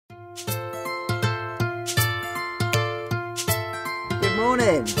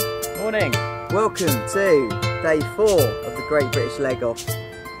morning. Morning. Welcome to day 4 of the Great British Leg Off.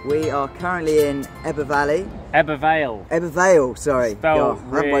 We are currently in Ebbw Vale. Ebbw Vale. Ebbw Vale, sorry. Spelled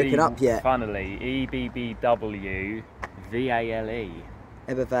God, I haven't woken up yet. Funnily, Ebbw Vale.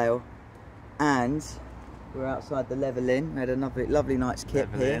 Ebbw Vale. And we're outside the Level Inn. We had a lovely night's kit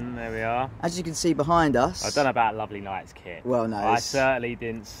here. There we are. As you can see behind us. I don't know about lovely night's kit. Well, no. I certainly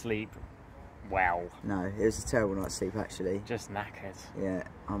didn't sleep well. No, it was a terrible night's sleep actually. Just knackered. Yeah,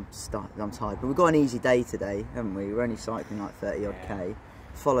 I'm tired. But we've got an easy day today, haven't we? We're only cycling like 30 odd K,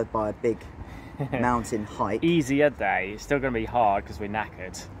 followed by a big mountain hike. Easier day. It's still going to be hard because we're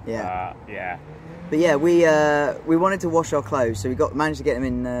knackered. Yeah. Yeah. But yeah, we wanted to wash our clothes, so we managed to get them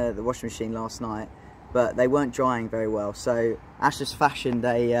in the washing machine last night, but they weren't drying very well. So Ash just fashioned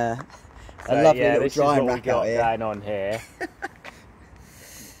a lovely little drying rack out here. Going on here.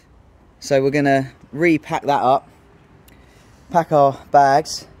 So we're gonna repack that up, pack our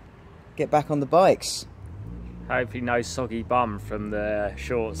bags, get back on the bikes. Hopefully no soggy bum from the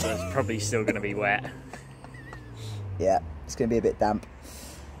shorts. That's probably still going to be wet. Yeah, it's gonna be a bit damp.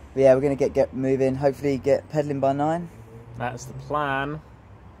 But yeah, we're gonna get moving. Hopefully get pedalling by 9. That's the plan.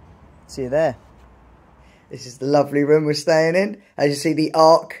 See you there. This is the lovely room we're staying in. As you see, the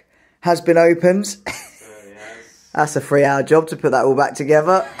arc has been opened. Yes. That's a 3-hour job to put that all back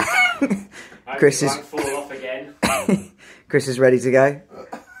together. Chris is fall off again. Chris is ready to go.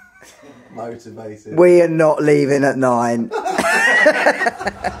 Motivated. We are not leaving at 9.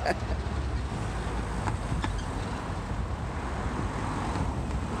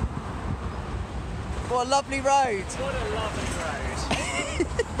 What a lovely road. What a lovely road.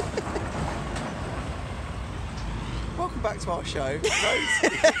 Welcome back to our show.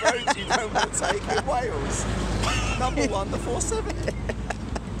 Roads you don't want to take in Wales. Number 1, the 470.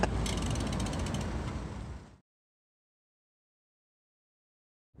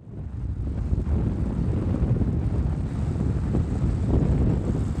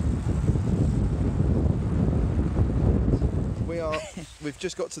 We've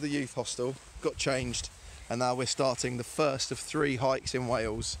just got to the youth hostel, got changed, and now we're starting the first of 3 hikes in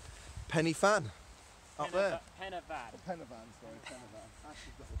Wales. Penny Fan, up there. Penny Fan.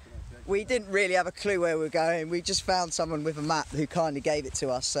 We didn't really have a clue where we were going. We just found someone with a map who kindly gave it to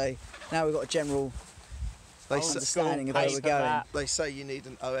us. So now we've got a general understanding of where we're going. They say you need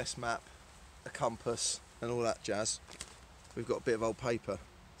an OS map, a compass, and all that jazz. We've got a bit of old paper.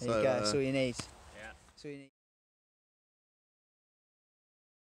 There you go. That's all you need. Yeah. That's all you need.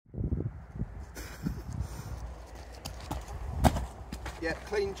 Yeah,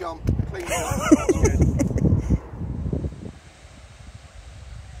 clean jump, clean jump. That's good.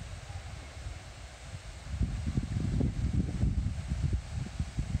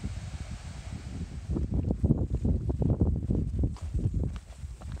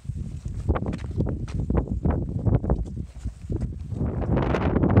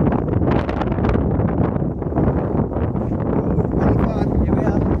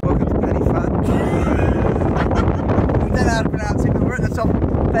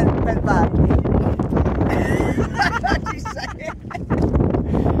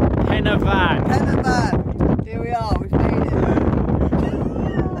 Penny. Here we are, we've made it.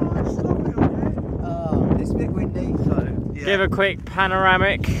 Oh, it's a bit windy. So, yeah. Give a quick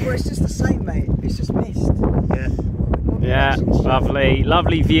panoramic. Well, it's just the same, mate. It's just mist. Yeah. Yeah,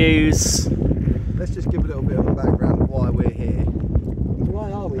 lovely views. Let's just give a little bit of a background of why we're here.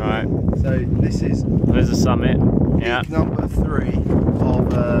 Why are we Right. So this is There's a summit. Yeah. peak number 3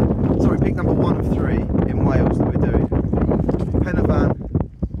 of, sorry, peak number 1 of 3 in Wales that we're doing. Penny,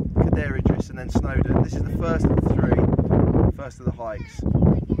 Caderidris and then Snowdon. This is the first of the 3, first of the hikes.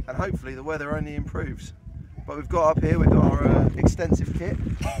 And hopefully the weather only improves. But we've got up here, we've got our extensive kit.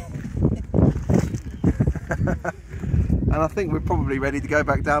 And I think we're probably ready to go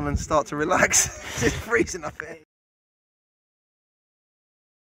back down and start to relax. It's freezing up here.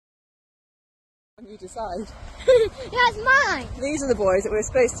 You decide. That's mine! These are the boys that we were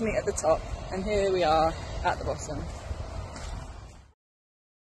supposed to meet at the top, and here we are at the bottom.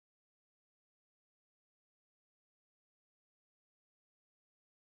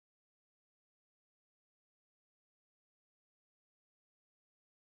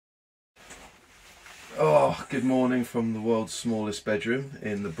 Oh, good morning from the world's smallest bedroom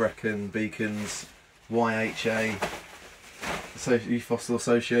in the Brecon Beacons YHA Youth Hostel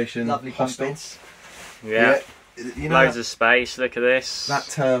Association Lovely hostel. beds. Yeah. You know, Loads of space. Look at this. that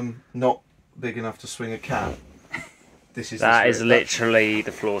term, not big enough to swing a cat. This is That this is room. literally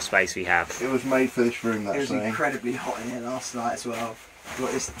the floor space we have. It was made for this room. That It was thing. incredibly hot in here last night as well. We've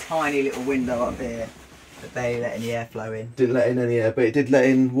got this tiny little window up here, But they let any airflow in. Didn't let in any air, but it did let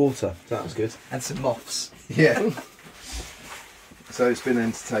in water. So that was good. And some moths. Yeah. So it's been an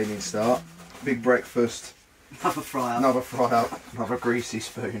entertaining start. Big breakfast. Another fry up. Another fry up. Another greasy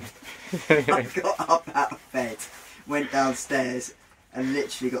spoon. I got up out of bed, went downstairs, and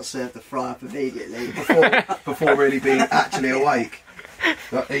literally got served the fry up immediately. Before really being actually awake.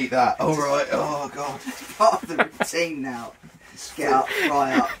 Eat that. Alright, oh god. It's part of the routine now. Get up,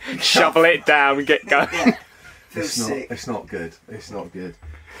 fry up. Shovel it down and get going. Yeah. Feel sick. It's not good. It's not good.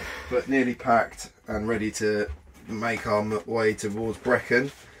 But nearly packed and ready to make our way towards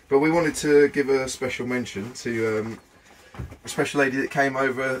Brecon. But we wanted to give a special mention to a special lady that came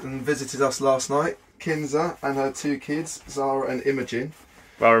over and visited us last night, Kinza, and her 2 kids, Zara and Imogen.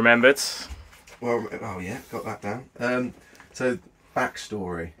 Well remembered. Well, oh yeah, got that down. So,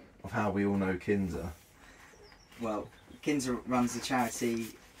 backstory of how we all know Kinza. Well, Kinza runs the charity,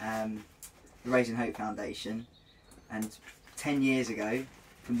 the Raising Hope Foundation, and 10 years ago,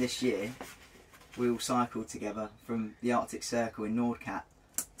 from this year, we all cycled together from the Arctic Circle in Nordcat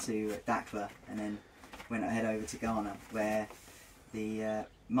to Dakla, and then went ahead over to Ghana, where the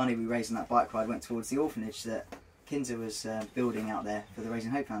money we raised on that bike ride went towards the orphanage that Kinza was building out there for the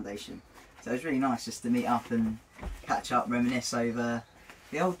Raising Hope Foundation. So it was really nice just to meet up and catch up, reminisce over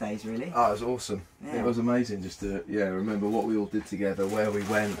the old days, really. Oh, it was awesome. Yeah. It was amazing just to remember what we all did together, where we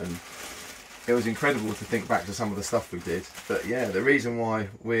went, and it was incredible to think back to some of the stuff we did. But yeah, the reason why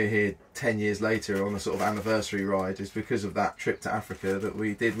we're here 10 years later on a sort of anniversary ride is because of that trip to Africa that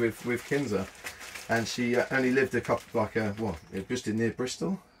we did with Kinza. And she only lived a couple, just near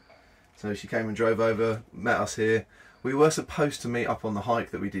Bristol. So she came and drove over, met us here. We were supposed to meet up on the hike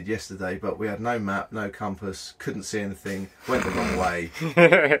that we did yesterday, but we had no map, no compass, couldn't see anything, went the wrong way,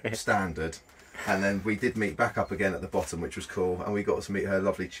 standard. And then we did meet back up again at the bottom, which was cool, and we got to meet her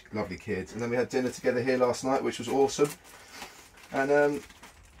lovely kids. And then we had dinner together here last night, which was awesome. And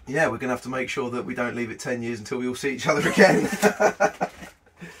yeah, we're going to have to make sure that we don't leave it 10 years until we all see each other again.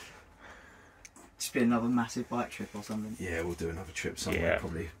 Just be another massive bike trip or something. Yeah, we'll do another trip somewhere,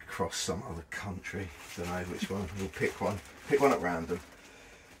 probably across some other country. Don't know which one. We'll pick one at random.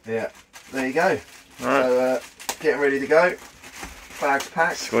 Yeah, there you go. Right. So getting ready to go. Bags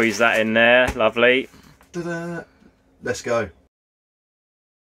packed. Squeeze that in there, lovely. Ta-da! Let's go.